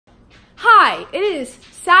Hi, it is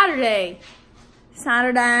Saturday.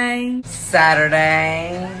 Saturday.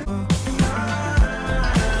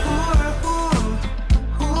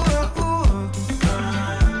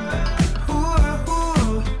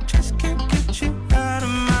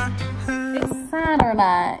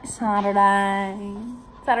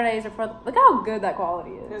 Saturdays are for, look how good that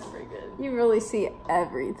quality is. It's pretty good. You really see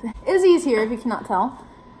everything. Izzy's here, if you cannot tell.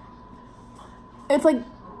 It's like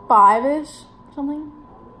 5-ish, something.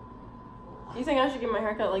 You think I should get my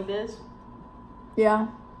haircut like this? Yeah.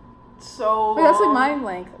 So Wait, that's like my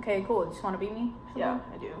length. Okay, cool. Just want to beat me? Yeah,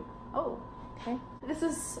 I do. Oh, okay. This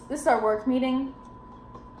is our work meeting.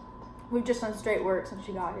 We've just done straight work since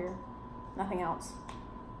she got here. Nothing else.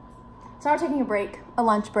 So now we're taking a break, a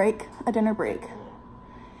lunch break, a dinner break.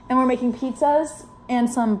 And we're making pizzas and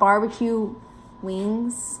some barbecue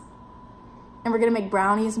wings. And we're gonna make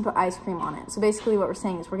brownies and put ice cream on it. So basically what we're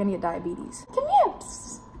saying is we're gonna get diabetes. Come here.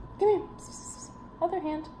 Psst. Come here. Psst. Other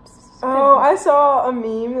hand. Psst. Oh, I saw a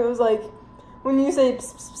meme that was like, when you say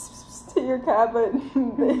pss, pss, pss, pss to your cat, but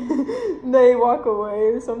they walk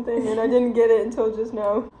away or something, and I didn't get it until just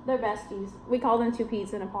now. They're besties. We call them two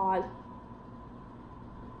peas in a pod.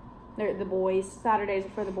 They're the boys. Saturdays are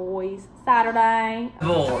for the boys. Saturday.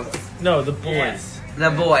 Bulls. No, the boys. Yes,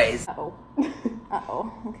 the boys. Uh-oh.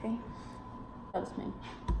 Uh-oh. Okay. That was me.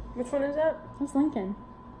 Which one is that? That's Lincoln.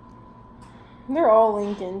 They're all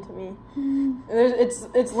Lincoln to me.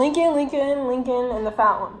 It's Lincoln, and the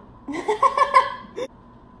fat one.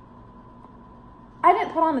 I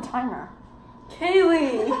didn't put on the timer.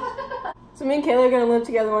 Kaylee! So me and Kaylee are gonna live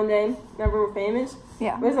together one day, whenever we're famous.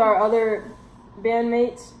 Yeah. With our other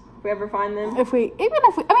bandmates, if we ever find them. I mean,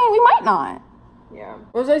 we might not. Yeah.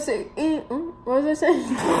 What was I saying? What was I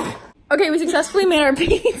saying? Okay, we successfully made our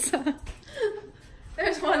pizza.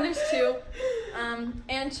 There's one, there's two.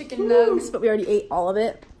 And chicken nugs, but we already ate all of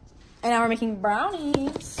it. And now we're making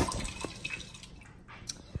brownies.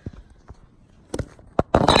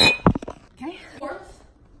 Okay. Fourth.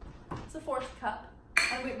 It's the fourth cup.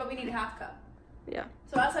 But we need a half cup. Yeah.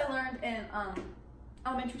 So as I learned in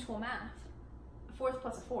elementary school math, a fourth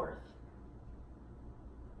plus a fourth.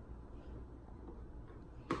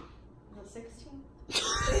 Is it 16?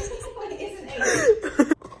 What is an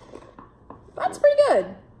 8? That's pretty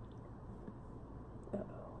good.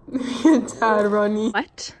 You're tired, Rodney.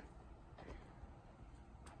 What?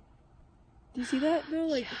 Do you see that, though?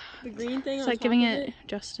 Like, the green thing It's on like top giving of it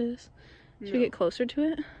justice. Should No. we get closer to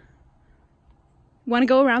it? Want to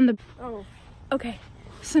go around the... Oh. Okay.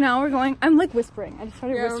 So now we're going... I'm like whispering. I just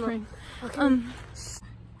started whispering. Okay. Can't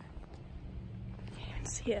even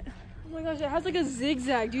see it. Oh my gosh, it has like a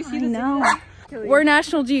zigzag. Do you see I the know. zigzag? We're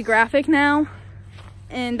National Geographic now.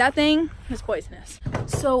 And that thing is poisonous.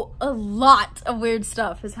 So a lot of weird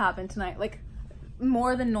stuff has happened tonight. Like,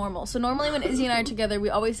 more than normal. So normally when Izzy and I are together, we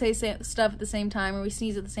always say stuff at the same time, or we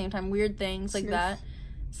sneeze at the same time. Weird things like that.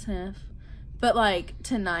 Sniff. But like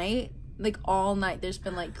tonight, like all night, there's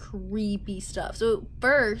been like creepy stuff. So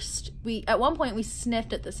first, at one point we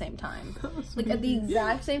sniffed at the same time. Like at the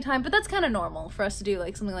exact same time. But that's kind of normal for us to do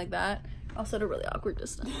like something like that. Also at a really awkward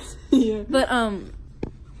distance. Yeah. But kind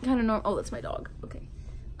of normal. Oh, that's my dog. Okay.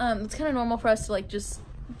 It's kind of normal for us to like just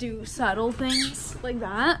do subtle things like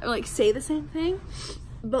that, or like say the same thing.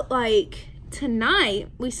 But like tonight,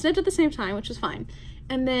 we sniffed at the same time, which was fine.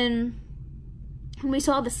 And then when we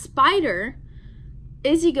saw the spider,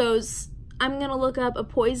 Izzy goes, I'm gonna look up a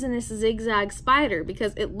poisonous zigzag spider,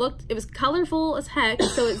 because it was colorful as heck,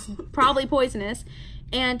 so it's probably poisonous,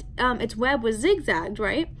 and its web was zigzagged,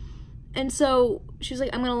 right? And so she was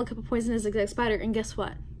like, I'm gonna look up a poisonous zigzag spider, and guess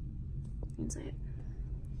what? You can say it.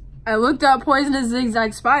 I looked up poisonous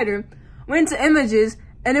zigzag spider, went to images,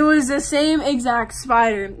 and it was the same exact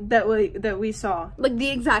spider that we saw. Like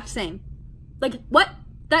the exact same. Like what?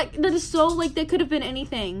 That is so like that could have been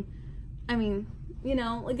anything. I mean, you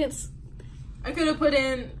know, like it's. I could have put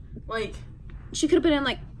in like. She could have put in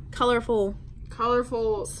like colorful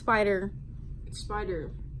spider.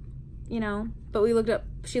 You know, but we looked up.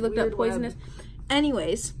 She looked up poisonous. Web.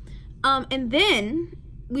 Anyways, and then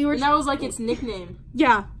we were. And that was like its nickname.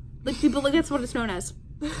 Yeah, like people like that's what it's known as.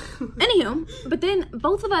 Anywho, but then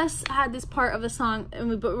both of us had this part of the song,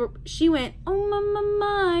 and she went, "Oh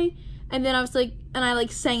my," and then I was like, and I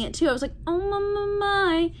like sang it too. I was like, "Oh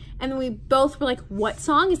my," and then we both were like, "What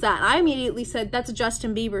song is that?" And I immediately said, "That's a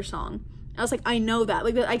Justin Bieber song." I was like, I know that.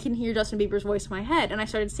 Like, I can hear Justin Bieber's voice in my head, and I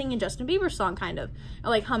started singing Justin Bieber's song, kind of,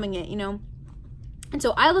 or like humming it, you know. And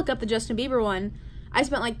so I look up the Justin Bieber one. I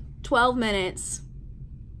spent like 12 minutes,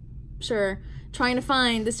 trying to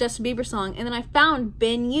find this Justin Bieber song, and then I found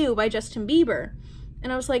 "Been You" by Justin Bieber,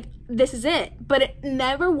 And I was like, this is it. But it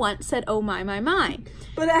never once said, oh my.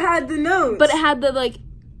 But it had the notes. But it had the, like,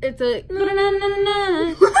 it's a, like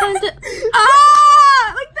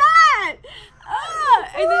that!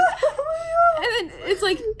 And then it's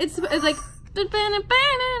like,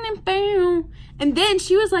 and then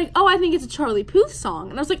she was like, oh, I think it's a Charlie Puth song.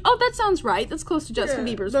 And I was like, oh, that sounds right. That's close to Justin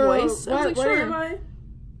Bieber's voice. I was like, sure. Am I?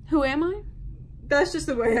 Who am I? That's just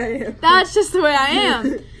the way I am. That's just the way I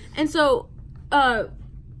am. And so,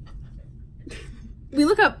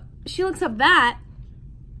 she looks up that,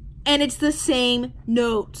 and it's the same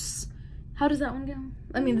notes. How does that one go?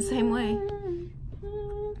 I mean, the same way.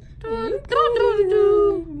 Oh.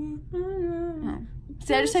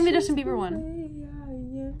 See, I just sang the Justin Bieber one.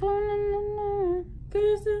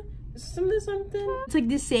 It's like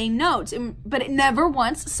the same notes, but it never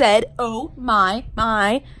once said, oh my.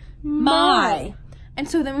 And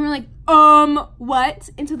so then we were like, what?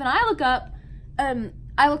 And so then I look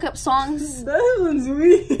up songs. That one's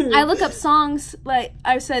weird. I look up songs, like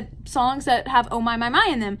I said, songs that have oh my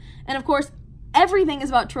in them. And of course, everything is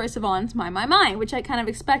about Troye Sivan's My, which I kind of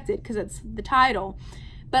expected because it's the title.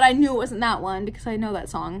 But I knew it wasn't that one because I know that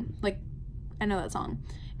song. Like, I know that song.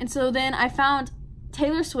 And so then I found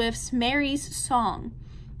Taylor Swift's Mary's Song.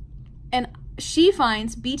 And she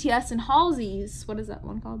finds BTS and Halsey's, what is that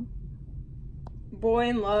one called? Boy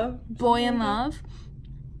in Love. Boy in Love.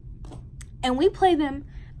 And we play them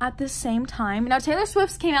at the same time. Now, Taylor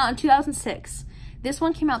Swift's came out in 2006. This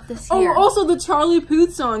one came out this year. Oh, also the Charlie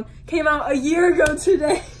Puth song came out a year ago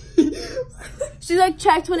today. She like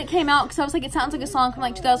checked when it came out because I was like, it sounds like a song from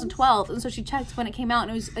like 2012. And so she checked when it came out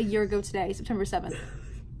and it was a year ago today, September 7th.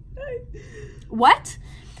 What?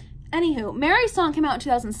 Anywho, Mary's Song came out in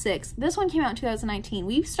 2006. This one came out in 2019.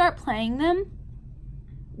 We start playing them.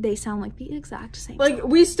 They sound like the exact same. Like,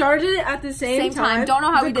 we started it at the same time. Don't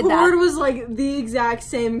know how we did that. The chord was, like, the exact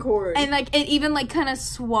same chord. And, like, it even, like, kind of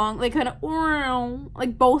swung. Like, kind of,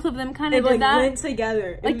 like, both of them kind of did that. It, like, went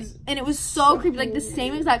together. And it was so creepy. Like, the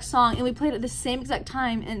same exact song. And we played it at the same exact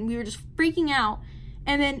time. And we were just freaking out.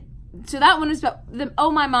 And then, so that one was about, the Oh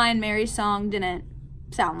My and Mary's Song didn't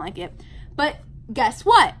sound like it. But, guess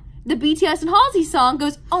what? The BTS and Halsey song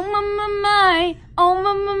goes, oh my,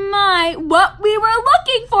 what we were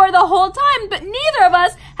looking for the whole time, but neither of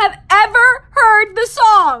us have ever heard the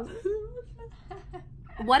song.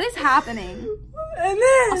 What is happening? And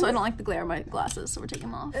then... Also, I don't like the glare of my glasses, so we're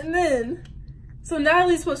taking them off. And then... So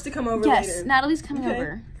Natalie's supposed to come over later. Yes, Natalie's coming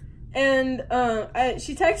over. And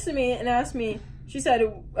she texted me and asked me, she said,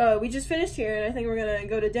 we just finished here, and I think we're going to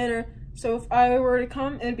go to dinner. So if I were to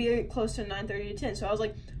come, it'd be close to 9:30 to 10. So I was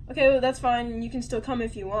like, okay, well, that's fine. You can still come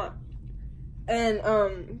if you want. And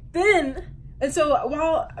so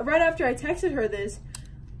right after I texted her this,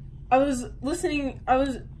 I was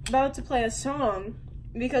about to play a song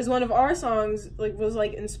because one of our songs was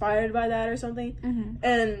inspired by that or something. Mm-hmm.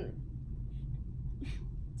 And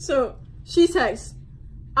so she texts,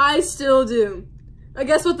 I Still Do. I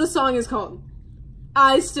guess what the song is called.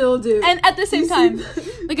 I Still Do. And at the same time,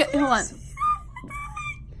 like, hold on.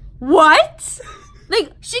 What?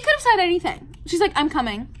 Like, she could have said anything. She's like, I'm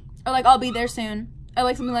coming. Or like, I'll be there soon. Or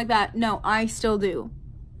like something like that. No, I still do.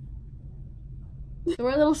 So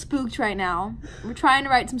we're a little spooked right now. We're trying to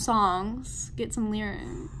write some songs. Get some lyrics.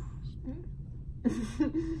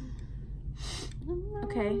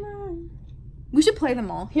 Okay. We should play them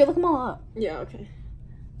all. Here, look them all up. Yeah, okay.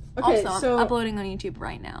 Okay, also, so I'm uploading on YouTube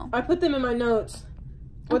right now. I put them in my notes,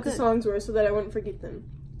 what the songs were, so that I wouldn't forget them.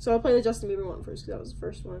 So I'll play the Justin Bieber one first, because that was the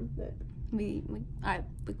first one that I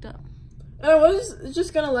looked up. I was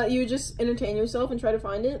just gonna let you just entertain yourself and try to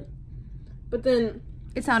find it, but then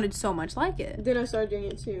it sounded so much like it. Then I started doing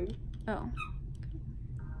it too. Oh.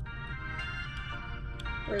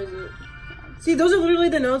 Where is it? See, those are literally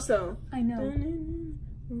the notes, though. I know.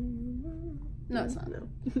 No, it's not. No.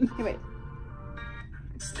 Hey, wait.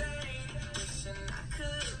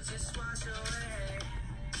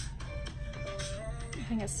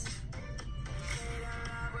 I think it's...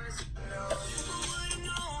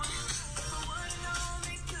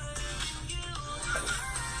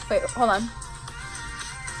 Wait, hold on.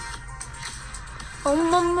 Oh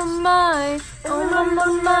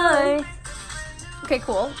my. Okay,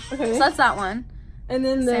 cool. Okay. So that's that one. And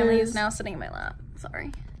then Stanley is now sitting in my lap.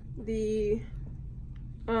 Sorry. The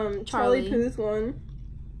Charlie Puth one.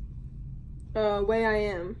 Way I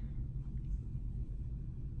Am.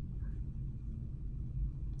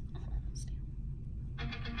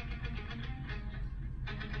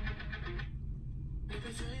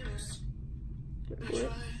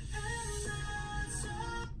 What?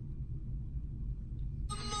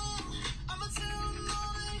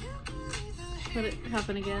 Let it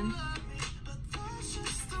happen again.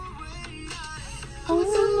 Oh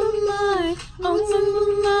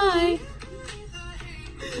my.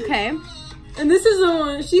 Okay. And this is the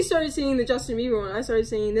one, she started singing the Justin Bieber one. I started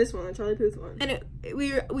singing this one, the Charlie Puth one. And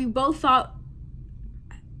we both thought...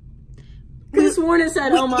 Because Warren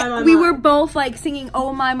said, oh my. We were both like singing,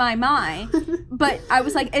 oh my. But I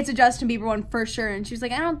was like, it's a Justin Bieber one for sure. And she was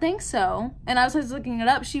like, I don't think so. And I was like, looking it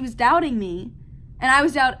up. She was doubting me. And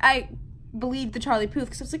I believed the Charlie Puth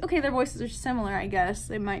because I was like, okay, their voices are similar, I guess.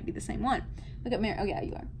 They might be the same one. Look at Mary. Oh, yeah,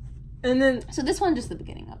 you are. And then... So this one, just the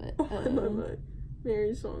beginning of it. Oh my.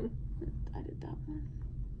 Mary's song. I did that one.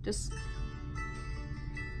 Just...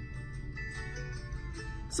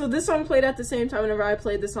 So this song played at the same time whenever I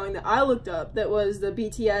played the song that I looked up that was the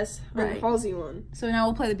BTS and Halsey one. So now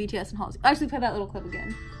we'll play the BTS and Halsey. Actually, play that little clip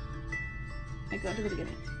again. Like, go to the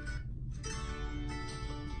beginning.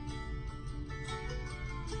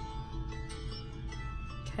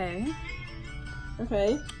 Okay.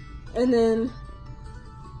 Okay. And then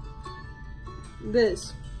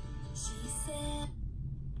this.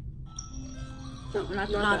 No,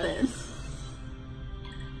 not this.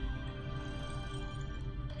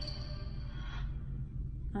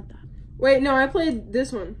 Not that. Wait, no, I played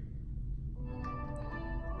this one.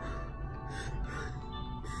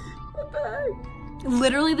 What the heck?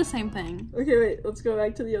 Literally the same thing. Okay, wait, let's go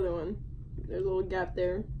back to the other one. There's a little gap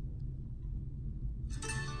there.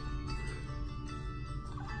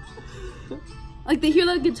 Like, they hear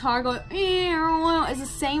the guitar go, it's the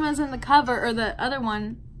same as in the cover, or the other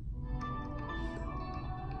one.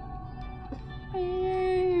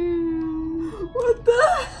 What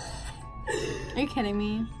the? Are you kidding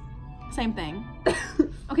me? Same thing.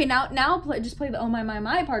 Okay, now just play the oh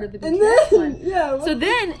my part of the BTS one. Yeah. So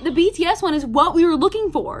then the BTS one is what we were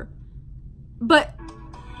looking for, but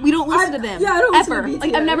we don't listen to them. Yeah, I don't listen to BTS.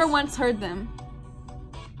 Like, I've never once heard them.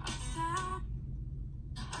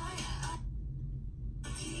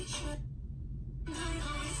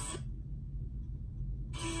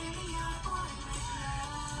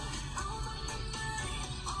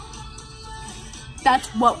 That's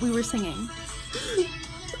what we were singing.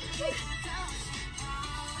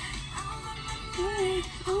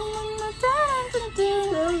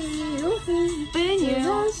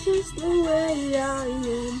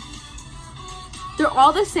 They're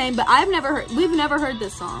all the same, but we've never heard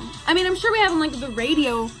this song. I mean, I'm sure we have on like the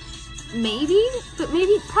radio, maybe, but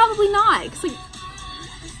probably not. 'Cause, like,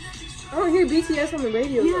 I don't hear BTS on the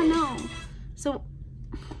radio. Yeah, no. So,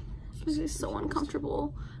 this is so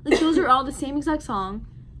uncomfortable. Like, those are all the same exact song.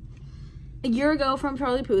 A year ago from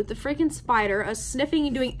Charlie Puth, the freaking spider, us sniffing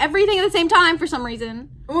and doing everything at the same time for some reason.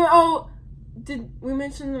 Oh, did we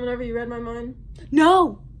mention whenever you read my mind?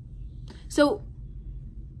 No! So,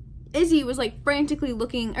 Izzy was like frantically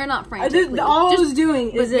looking, or not frantically. All I was doing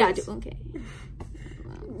is yeah, this. okay.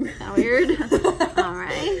 That weird?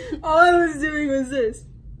 Alright. All I was doing was this.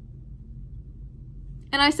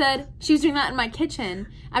 And I said, she was doing that in my kitchen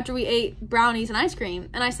after we ate brownies and ice cream.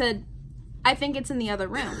 And I said, I think it's in the other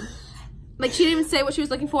room. Like, she didn't even say what she was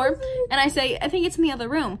looking for. And I say, I think it's in the other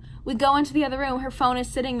room. We go into the other room. Her phone is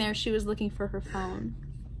sitting there. She was looking for her phone.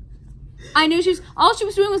 I knew all she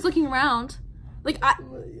was doing was looking around. Like, I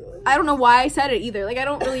don't know why I said it either. Like, I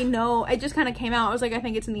don't really know. It just kind of came out. I was like, I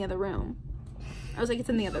think it's in the other room. I was like, it's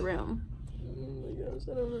in the other room. Oh my gosh,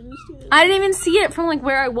 I don't understand. I didn't even see it from, like,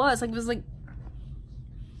 where I was. Like, it was like,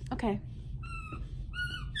 okay.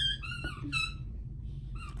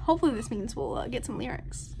 Hopefully this means we'll get some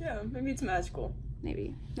lyrics. Yeah, maybe it's magical.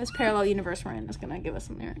 Maybe. This parallel universe we're in is gonna give us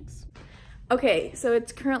some lyrics. Okay, so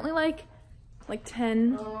it's currently like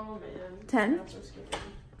 10. Oh man. 10?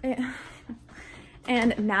 Yeah.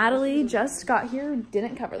 And Natalie just got here,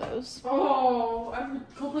 didn't cover those. Oh, I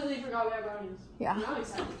completely forgot we have brownies. Yeah. Now I'm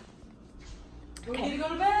excited. We Okay. need to go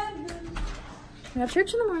to bed. We have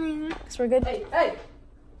church in the morning, so we're good. Hey!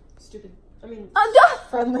 Stupid. I mean,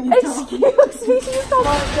 friendly dog. Excuse me, you called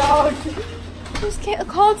my dog. Who's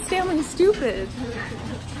called Stanley stupid?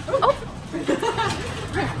 Oh.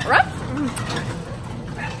 Ruff.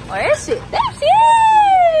 Where is she? There she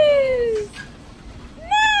is!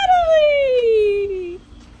 Natalie!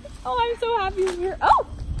 Oh, I'm so happy you're here. Oh!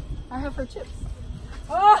 I have her chips.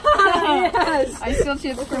 Oh, yes! I steal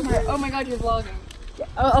chips from her. Oh my god, you're vlogging.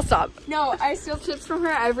 Oh, I'll stop. No, I steal chips from her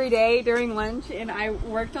every day during lunch, and I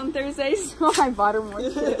worked on Thursdays, so I bought her more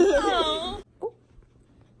chips.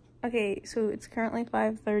 Okay, so it's currently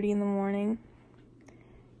 5:30 in the morning,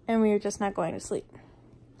 and we are just not going to sleep.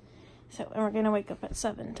 So, and we're gonna wake up at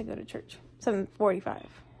 7 to go to church. 7:45.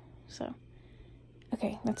 So,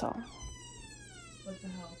 okay, that's all. What the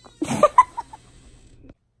hell?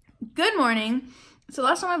 Good morning. So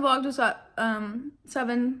last time I vlogged was at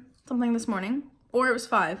 7 something this morning, or it was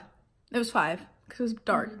 5. It was 5 because it was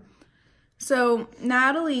dark. So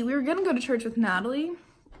Natalie, we were gonna go to church with Natalie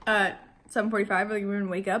at 7:45. Like we were gonna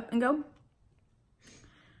wake up and go,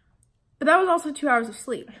 but that was also 2 hours of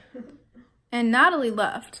sleep. And Natalie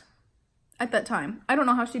left at that time. I don't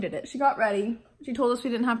know how she did it. She got ready. She told us we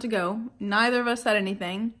didn't have to go. Neither of us said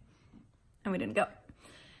anything, and we didn't go.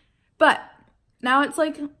 But now it's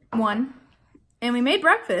like 1, and we made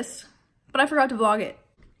breakfast, but I forgot to vlog it.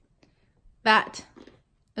 That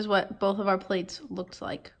is what both of our plates looked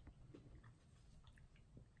like.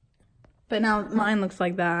 But now mine looks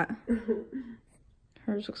like that.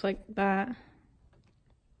 Hers looks like that.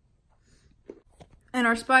 And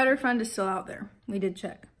our spider friend is still out there. We did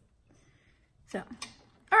check. So,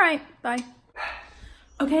 all right, bye.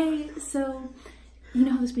 Okay, so you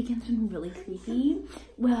know this weekend's been really creepy.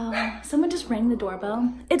 Well, someone just rang the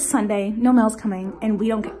doorbell. It's Sunday, no mail's coming, and we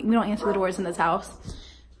don't answer the doors in this house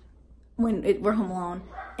when we're home alone.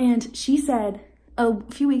 And she said a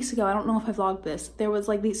few weeks ago, I don't know if I vlogged this, there was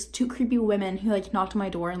like these 2 creepy women who like knocked on my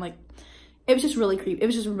door, and like it was just really creepy. It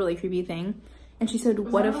was just a really creepy thing. And she said,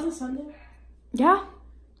 "What if?" On a Sunday? Yeah.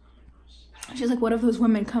 She's like, "What if those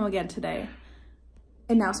women come again today?"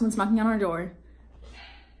 And now someone's knocking on our door,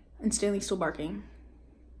 and Stanley's still barking.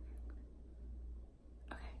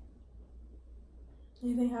 Okay.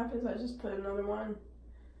 Anything happens, I just put another one.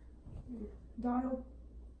 Dial.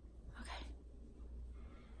 Okay.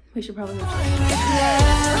 We should probably go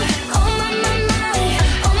check.